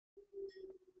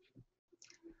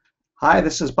Hi,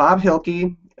 this is Bob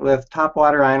Hilke with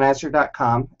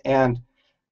topwaterionizer.com, and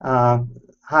uh,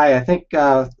 hi, I think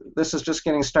this is just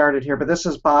getting started here, but this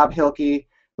is Bob Hilke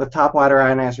with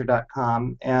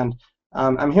topwaterionizer.com, and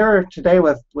I'm here today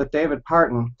with David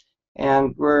Parton,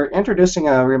 and we're introducing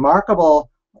a remarkable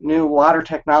new water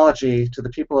technology to the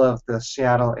people of the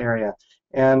Seattle area.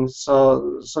 And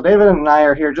so David and I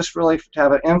are here just really to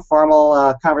have an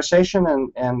informal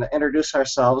conversation and introduce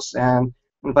ourselves and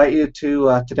invite you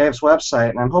to Dave's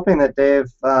website. And I'm hoping that Dave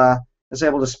is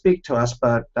able to speak to us,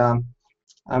 but I'm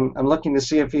looking to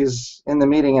see if he's in the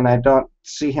meeting, and I don't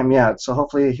see him yet. So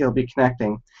hopefully he'll be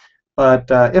connecting. But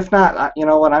if not, you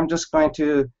know what? I'm just going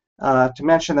to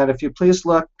mention that if you please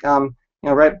look,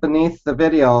 right beneath the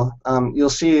video, you'll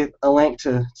see a link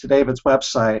to David's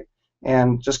website,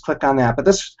 and just click on that. But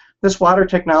this water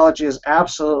technology is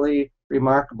absolutely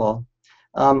remarkable.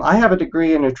 I have a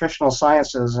degree in nutritional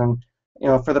sciences, and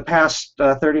for the past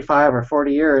 35 or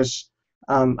 40 years,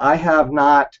 I have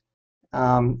not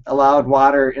allowed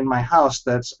water in my house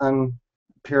that's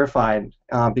unpurified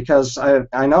because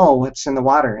I know what's in the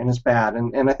water and it's bad,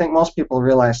 and I think most people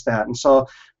realize that. And so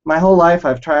my whole life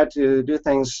I've tried to do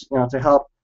things to help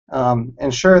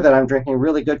ensure that I'm drinking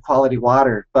really good quality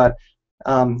water. But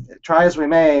try as we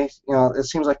may, it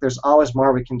seems like there's always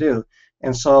more we can do.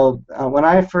 And so when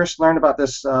I first learned about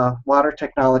this water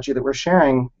technology that we're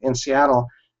sharing in Seattle,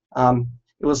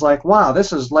 it was like, wow,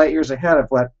 this is light years ahead of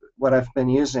what I've been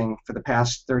using for the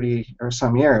past 30 or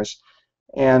some years.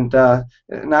 And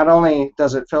not only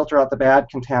does it filter out the bad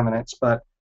contaminants, but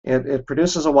it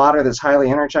produces a water that's highly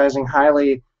energizing,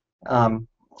 highly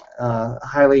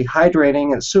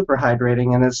hydrating. It's super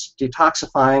hydrating, and it's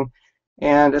detoxifying,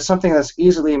 and it's something that's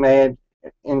easily made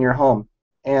in your home,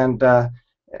 and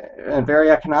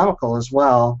very economical as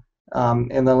well.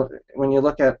 When you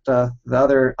look at the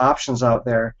other options out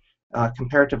there,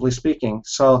 comparatively speaking.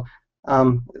 So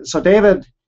David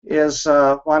is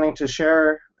wanting to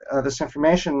share this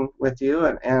information with you,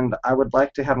 and I would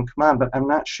like to have him come on, but I'm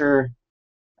not sure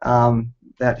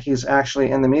that he's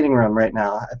actually in the meeting room right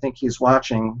now. I think he's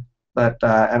watching, but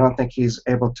I don't think he's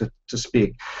able to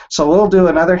speak. So we'll do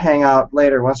another hangout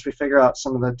later once we figure out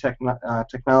some of the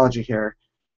technology here.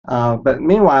 But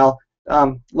meanwhile,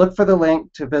 look for the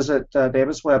link to visit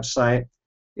David's website.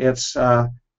 It's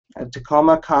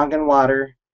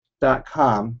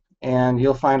TacomaKanganWater.com, and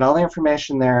you'll find all the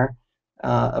information there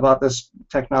about this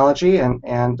technology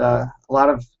and a lot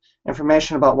of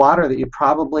information about water that you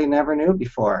probably never knew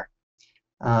before.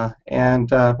 We'll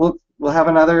have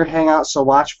another hangout, so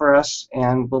watch for us,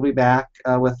 and we'll be back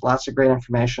with lots of great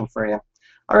information for you.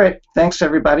 All right, thanks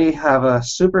everybody. Have a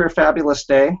super fabulous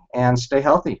day, and stay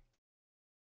healthy.